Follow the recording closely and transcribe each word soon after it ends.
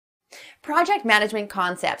Project management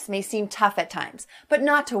concepts may seem tough at times, but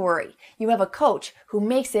not to worry. You have a coach who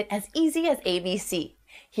makes it as easy as ABC.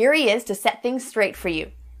 Here he is to set things straight for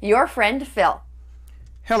you. Your friend, Phil.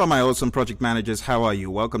 Hello, my awesome project managers. How are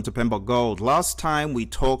you? Welcome to PMBOK Gold. Last time we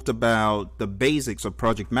talked about the basics of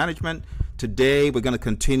project management. Today we're going to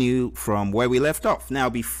continue from where we left off.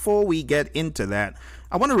 Now, before we get into that,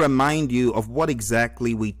 I want to remind you of what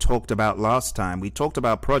exactly we talked about last time. We talked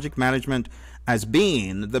about project management as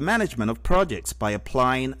being the management of projects by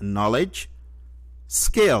applying knowledge,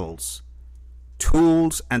 skills,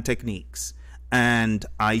 tools, and techniques. And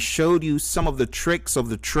I showed you some of the tricks of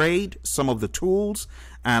the trade, some of the tools,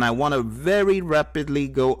 and I want to very rapidly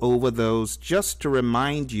go over those just to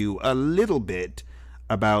remind you a little bit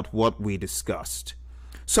about what we discussed.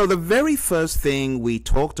 So the very first thing we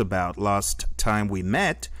talked about last time we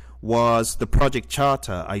met was the project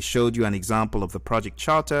charter. I showed you an example of the project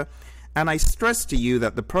charter, and I stressed to you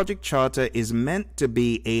that the project charter is meant to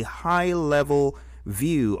be a high-level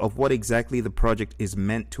view of what exactly the project is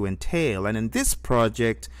meant to entail. And in this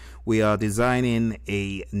project, we are designing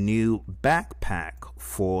a new backpack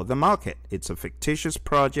for the market. It's a fictitious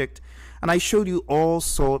project, and I showed you all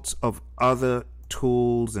sorts of other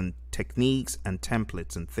tools and techniques and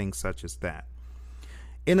templates and things such as that.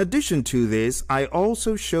 In addition to this, I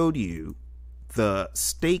also showed you the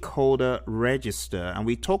stakeholder register, and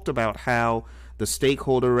we talked about how the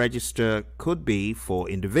stakeholder register could be for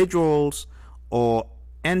individuals or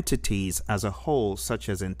entities as a whole, such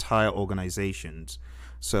as entire organizations.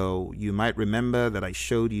 So you might remember that I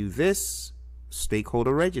showed you this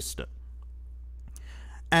stakeholder register.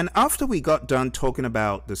 And after we got done talking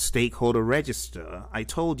about the stakeholder register, I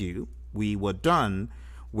told you we were done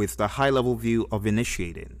with the high-level view of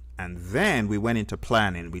initiating. And then we went into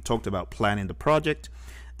planning. We talked about planning the project.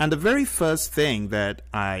 And the very first thing that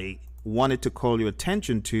I wanted to call your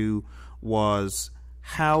attention to was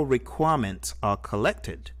how requirements are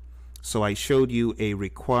collected. So I showed you a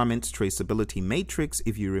requirements traceability matrix.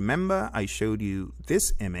 If you remember, I showed you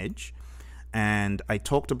this image, and I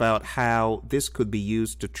talked about how this could be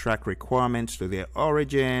used to track requirements to their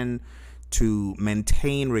origin, to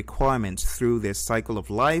maintain requirements through their cycle of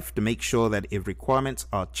life, to make sure that if requirements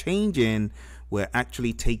are changing, we're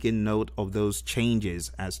actually taking note of those changes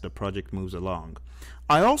as the project moves along.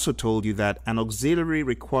 I also told you that an auxiliary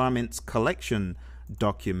requirements collection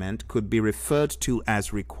document could be referred to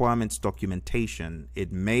as requirements documentation.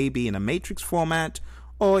 It may be in a matrix format,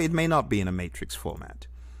 or it may not be in a matrix format.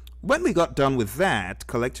 When we got done with that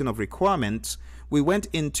collection of requirements, we went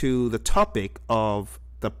into the topic of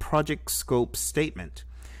the project scope statement.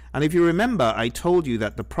 And if you remember, I told you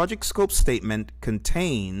that the project scope statement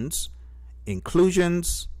contains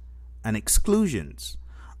inclusions and exclusions.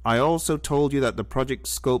 I also told you that the project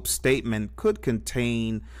scope statement could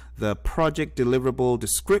contain the project deliverable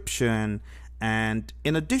description, and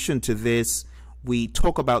in addition to this, we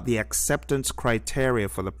talk about the acceptance criteria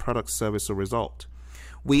for the product, service, or result.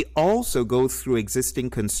 We also go through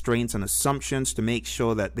existing constraints and assumptions to make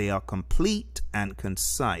sure that they are complete and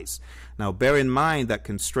concise. Now, bear in mind that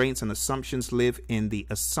constraints and assumptions live in the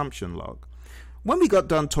assumption log. When we got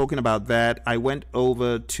done talking about that, I went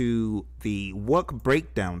over to the work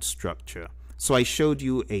breakdown structure. So I showed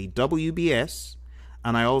you a WBS,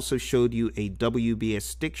 and I also showed you a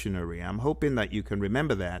WBS dictionary. I'm hoping that you can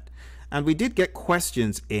remember that. And we did get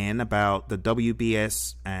questions in about the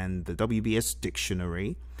WBS and the WBS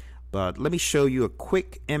dictionary, but let me show you a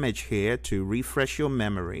quick image here to refresh your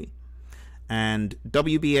memory. And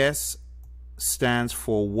WBS stands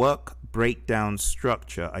for work breakdown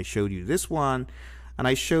structure. I showed you this one, and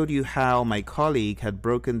I showed you how my colleague had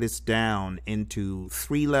broken this down into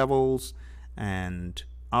 3 levels. And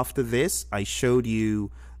after this, I showed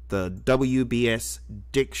you the WBS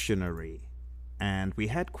dictionary. And we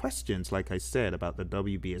had questions, like I said, about the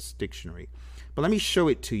WBS dictionary. But let me show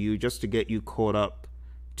it to you just to get you caught up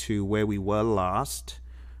to where we were last.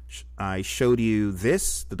 I showed you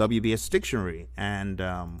this, the WBS dictionary, and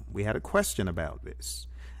we had a question about this.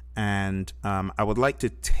 And I would like to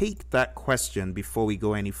take that question before we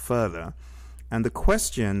go any further. And the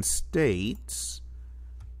question states,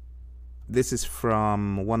 this is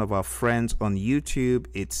from one of our friends on YouTube.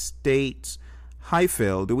 It states, "Hi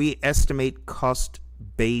Phil, do we estimate cost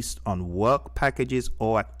based on work packages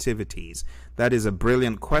or activities?" That is a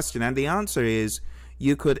brilliant question, and the answer is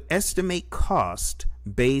you could estimate cost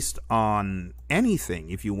based on anything.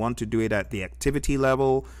 If you want to do it at the activity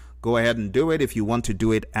level, go ahead and do it. If you want to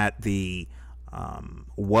do it at the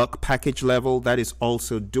work package level, that is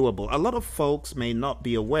also doable. A lot of folks may not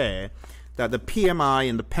be aware that the PMI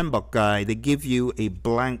and the PMBOK guide, they give you a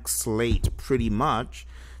blank slate pretty much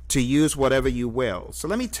to use whatever you will. So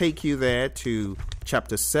let me take you there to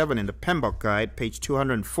chapter 7 in the PMBOK guide, page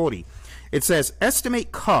 240. It says,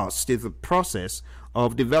 estimate cost is the process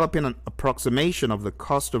of developing an approximation of the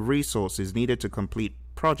cost of resources needed to complete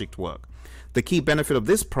project work. The key benefit of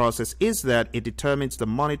this process is that it determines the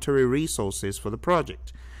monetary resources for the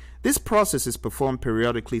project. This process is performed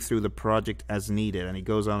periodically through the project as needed, and it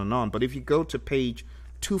goes on and on. But if you go to page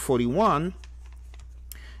 241,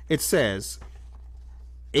 it says,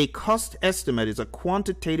 a cost estimate is a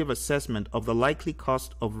quantitative assessment of the likely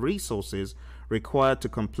cost of resources required to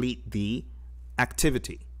complete the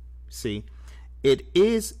activity. See, it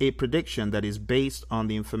is a prediction that is based on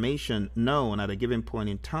the information known at a given point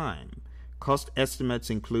in time. Cost estimates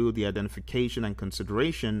include the identification and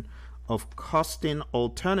consideration of costing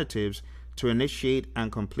alternatives to initiate and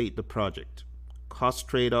complete the project. Cost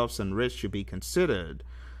trade-offs and risks should be considered,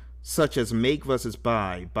 such as make versus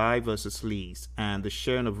buy versus lease, and the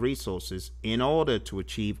sharing of resources in order to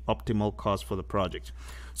achieve optimal cost for the project.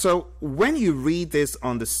 So when you read this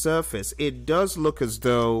on the surface, it does look as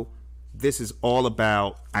though this is all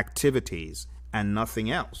about activities and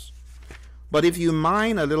nothing else. But if you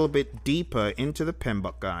mine a little bit deeper into the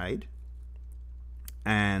PMBOK guide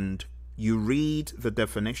and you read the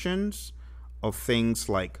definitions of things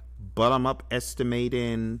like bottom-up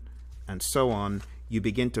estimating and so on, you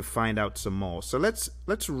begin to find out some more. So let's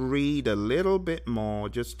read a little bit more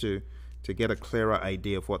just to get a clearer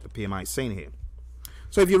idea of what the PMI is saying here.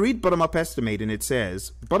 So if you read bottom-up estimating, it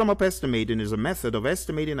says, bottom-up estimating is a method of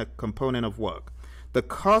estimating a component of work. The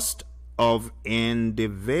cost of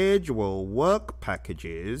individual work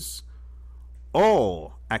packages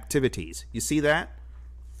or activities. You see that?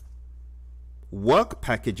 Work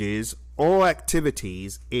packages or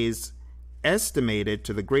activities is estimated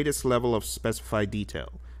to the greatest level of specified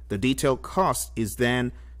detail. The detailed cost is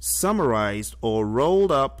then summarized or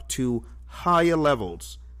rolled up to higher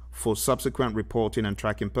levels for subsequent reporting and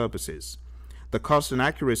tracking purposes. The cost and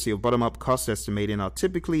accuracy of bottom-up cost estimating are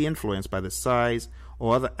typically influenced by the size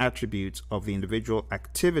or other attributes of the individual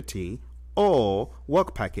activity or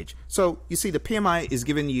work package. So you see, the PMI is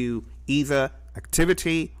giving you either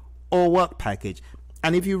activity or work package.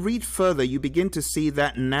 And if you read further, you begin to see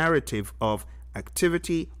that narrative of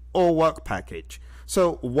activity or work package.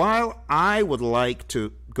 So while I would like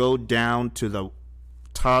to go down to the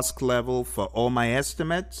task level for all my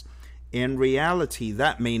estimates, in reality,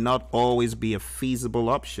 that may not always be a feasible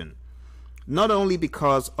option. Not only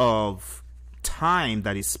because of time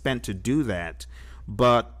that is spent to do that,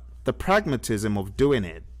 but the pragmatism of doing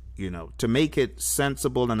it, to make it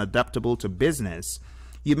sensible and adaptable to business,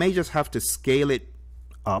 you may just have to scale it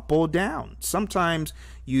up or down. Sometimes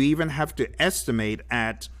you even have to estimate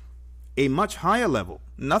at a much higher level.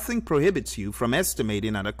 Nothing prohibits you from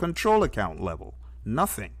estimating at a control account level.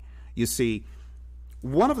 Nothing. You see,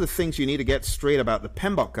 one of the things you need to get straight about the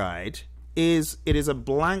PMBOK guide is it is a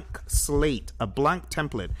blank slate, a blank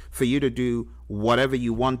template for you to do whatever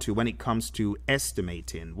you want to when it comes to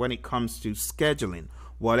estimating, when it comes to scheduling,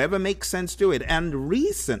 whatever makes sense, do it. And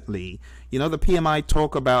recently, the PMI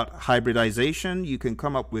talk about hybridization. You can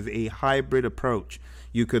come up with a hybrid approach.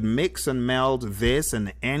 You could mix and meld this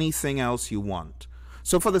and anything else you want.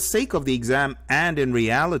 So for the sake of the exam and in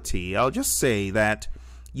reality, I'll just say that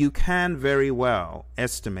you can very well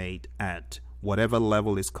estimate at whatever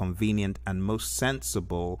level is convenient and most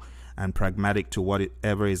sensible and pragmatic to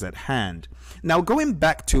whatever is at hand. Now, going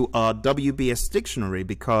back to our WBS dictionary,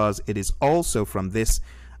 because it is also from this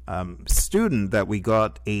student that we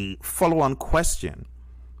got a follow-on question.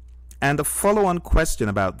 And the follow-on question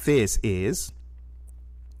about this is,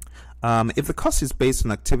 if the cost is based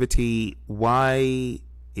on activity, why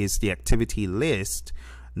is the activity list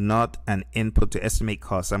not an input to estimate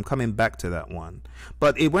costs? I'm coming back to that one.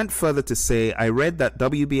 But it went further to say, I read that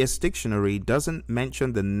WBS dictionary doesn't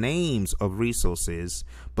mention the names of resources,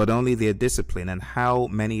 but only their discipline and how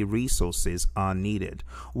many resources are needed.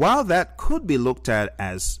 While that could be looked at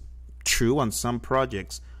as true on some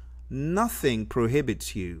projects, nothing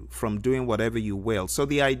prohibits you from doing whatever you will. So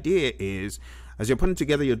the idea is, as you're putting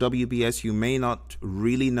together your WBS, you may not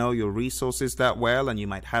really know your resources that well, and you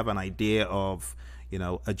might have an idea of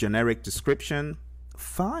a generic description.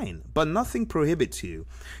 Fine, but nothing prohibits you.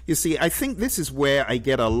 You see, I think this is where I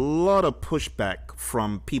get a lot of pushback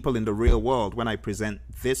from people in the real world when I present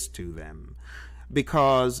this to them,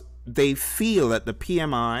 because they feel that the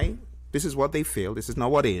PMI, this is what they feel, this is not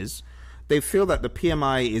what is, they feel that the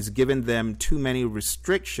PMI is giving them too many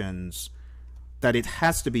restrictions, that it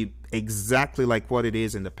has to be exactly like what it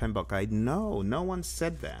is in the PMBOK guide. No one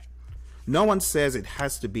said that. No one says it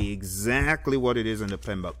has to be exactly what it is in the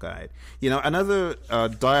PMBOK guide. You know, another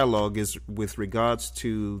dialogue is with regards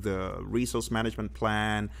to the resource management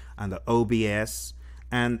plan and the OBS.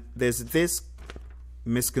 And there's this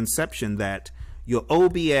misconception that your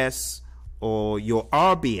OBS or your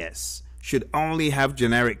RBS should only have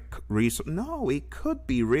generic resource. No, it could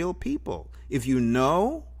be real people. If you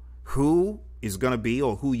know who is going to be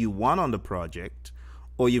or who you want on the project,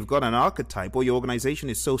 or you've got an archetype, or your organization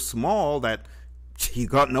is so small that you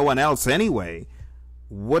got no one else anyway,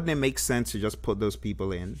 wouldn't it make sense to just put those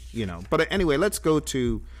people in? You know. But anyway, let's go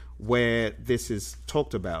to where this is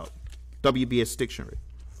talked about. WBS dictionary.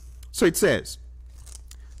 So it says,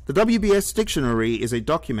 the WBS dictionary is a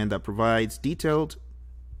document that provides detailed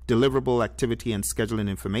deliverable activity and scheduling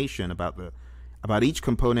information about each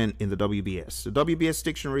component in the WBS. The WBS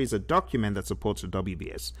dictionary is a document that supports the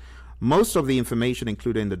WBS. Most of the information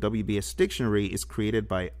included in the WBS dictionary is created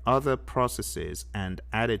by other processes and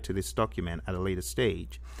added to this document at a later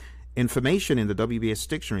stage. Information in the WBS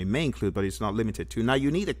dictionary may include, but it's not limited to. Now, you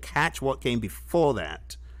need to catch what came before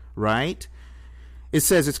that, right? It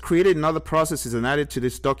says it's created in other processes and added to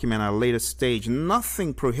this document at a later stage.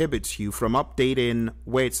 Nothing prohibits you from updating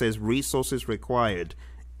where it says resources required.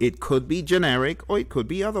 It could be generic or it could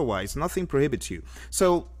be otherwise. Nothing prohibits you.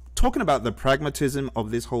 So, talking about the pragmatism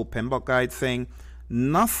of this whole PMBOK guide thing,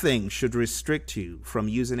 nothing should restrict you from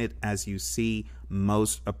using it as you see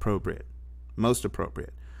most appropriate. Most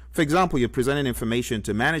appropriate. For example, you're presenting information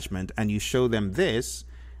to management and you show them this,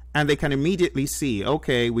 and they can immediately see,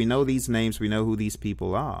 okay, we know these names, we know who these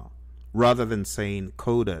people are, rather than saying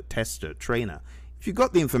coder, tester, trainer. If you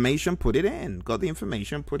got the information, put it in. Got the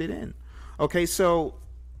information, put it in. Okay, so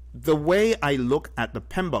the way I look at the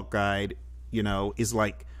PMBOK guide, you know, is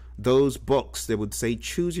like those books. They would say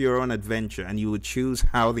choose your own adventure, and you would choose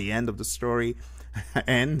how the end of the story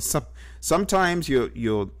ends. Sometimes you're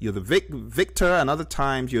the victor, and other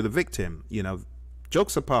times you're the victim. You know,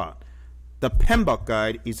 jokes apart, the PMBOK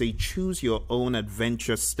guide is a choose your own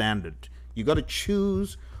adventure standard. You got to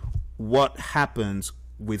choose what happens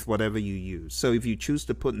with whatever you use. So if you choose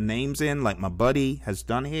to put names in, like my buddy has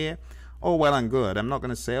done here, oh, well and good. I'm not going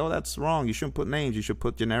to say, oh, that's wrong, you shouldn't put names, you should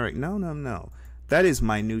put generic. No. That is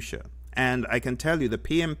minutia. And I can tell you the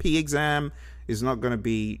PMP exam is not going to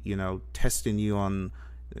be, you know, testing you on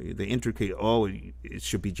the intricate, oh, it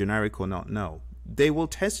should be generic or not. No. They will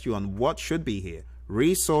test you on what should be here.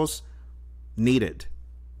 Resource needed.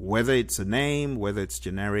 Whether it's a name, whether it's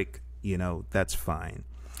generic, you know, that's fine.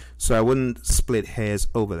 So I wouldn't split hairs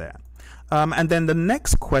over that. And then the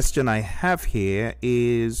next question I have here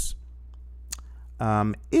is,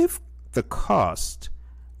 if the cost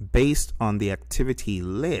based on the activity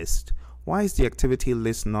list, why is the activity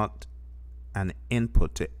list not an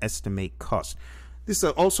input to estimate cost? This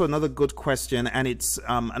is also another good question, and it's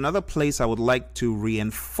another place I would like to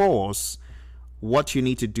reinforce what you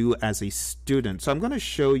need to do as a student. So I'm going to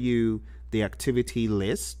show you the activity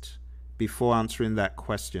list before answering that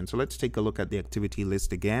question. So let's take a look at the activity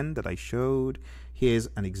list again that I showed. Here's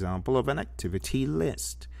an example of an activity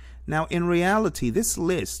list. Now, in reality, this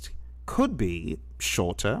list could be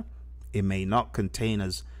shorter. It may not contain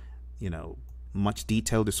as, you know, much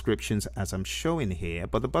detailed descriptions as I'm showing here,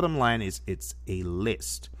 but the bottom line is it's a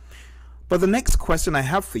list. But the next question I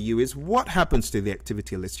have for you is, what happens to the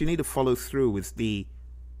activity list? You need to follow through with the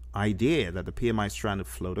idea that the PMI is trying to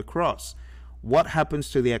float across. What happens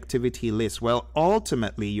to the activity list? Well,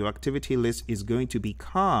 ultimately, your activity list is going to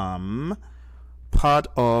become part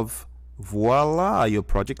of, voila, your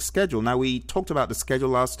project schedule. Now, we talked about the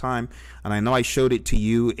schedule last time, and I know I showed it to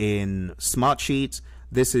you in Smartsheets.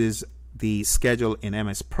 This is the schedule in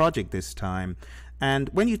MS Project this time. And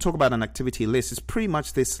when you talk about an activity list, it's pretty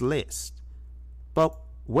much this list. But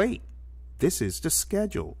wait, this is the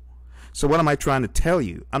schedule. So what am I trying to tell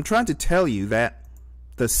you? I'm trying to tell you that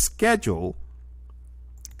the schedule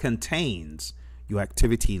contains your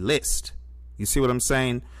activity list. You see what I'm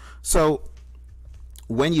saying? So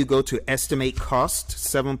when you go to estimate cost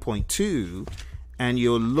 7.2 and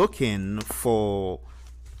you're looking for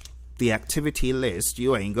the activity list,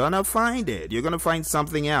 you ain't gonna find it. You're gonna find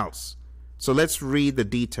something else. So let's read the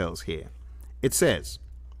details here. It says,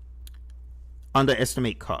 under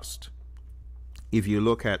estimate cost, if you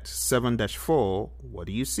look at 7-4, what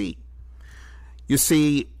do you see? You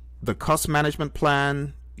see the cost management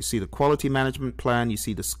plan, you see the quality management plan, you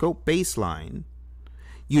see the scope baseline.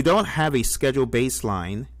 You don't have a schedule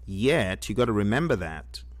baseline yet. You got to remember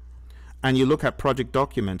that. And you look at project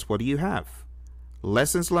documents. What do you have?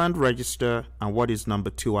 Lessons learned register, and what is number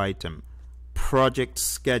 2 item? Project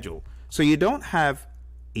schedule. So you don't have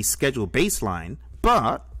a schedule baseline,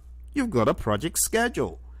 but You've got a project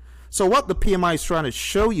schedule. So what the PMI is trying to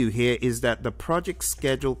show you here is that the project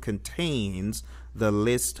schedule contains the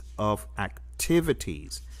list of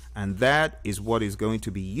activities, and that is what is going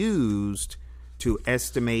to be used to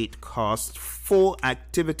estimate costs for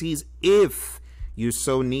activities if you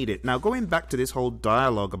so need it. Now, going back to this whole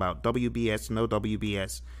dialogue about WBS, no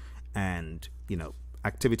WBS, and,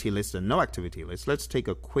 activity list and no activity list, let's take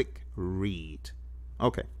a quick read.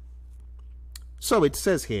 Okay. So it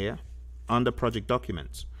says here, under project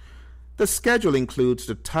documents, the schedule includes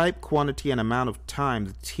the type, quantity, and amount of time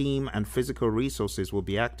the team and physical resources will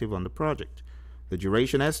be active on the project. The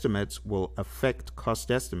duration estimates will affect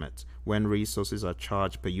cost estimates when resources are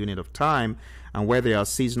charged per unit of time and where there are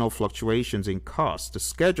seasonal fluctuations in cost. The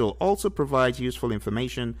schedule also provides useful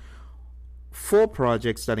information for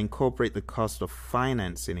projects that incorporate the cost of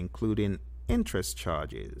financing, including interest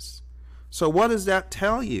charges. So what does that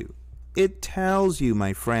tell you? It tells you,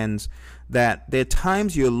 my friends, that there are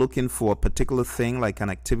times you're looking for a particular thing like an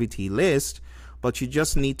activity list, but you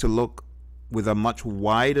just need to look with a much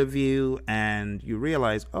wider view and you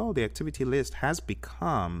realize, oh, the activity list has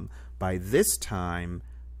become, by this time,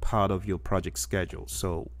 part of your project schedule,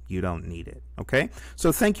 so you don't need it. Okay?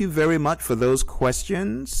 So thank you very much for those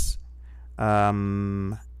questions.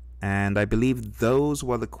 And I believe those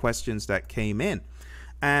were the questions that came in.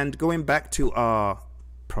 And going back to our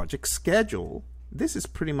project schedule, this is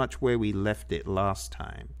pretty much where we left it last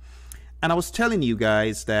time. And I was telling you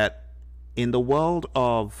guys that in the world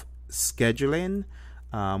of scheduling,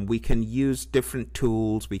 we can use different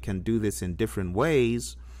tools. We can do this in different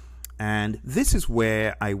ways. And this is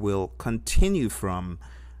where I will continue from.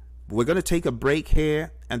 We're going to take a break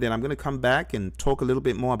here, and then I'm going to come back and talk a little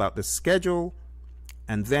bit more about the schedule.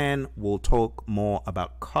 And then we'll talk more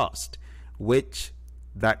about cost, which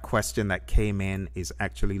that question that came in is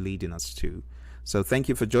actually leading us to. So thank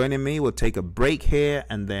you for joining me. We'll take a break here,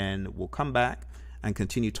 and then we'll come back and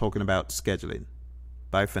continue talking about scheduling.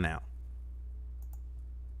 Bye for now.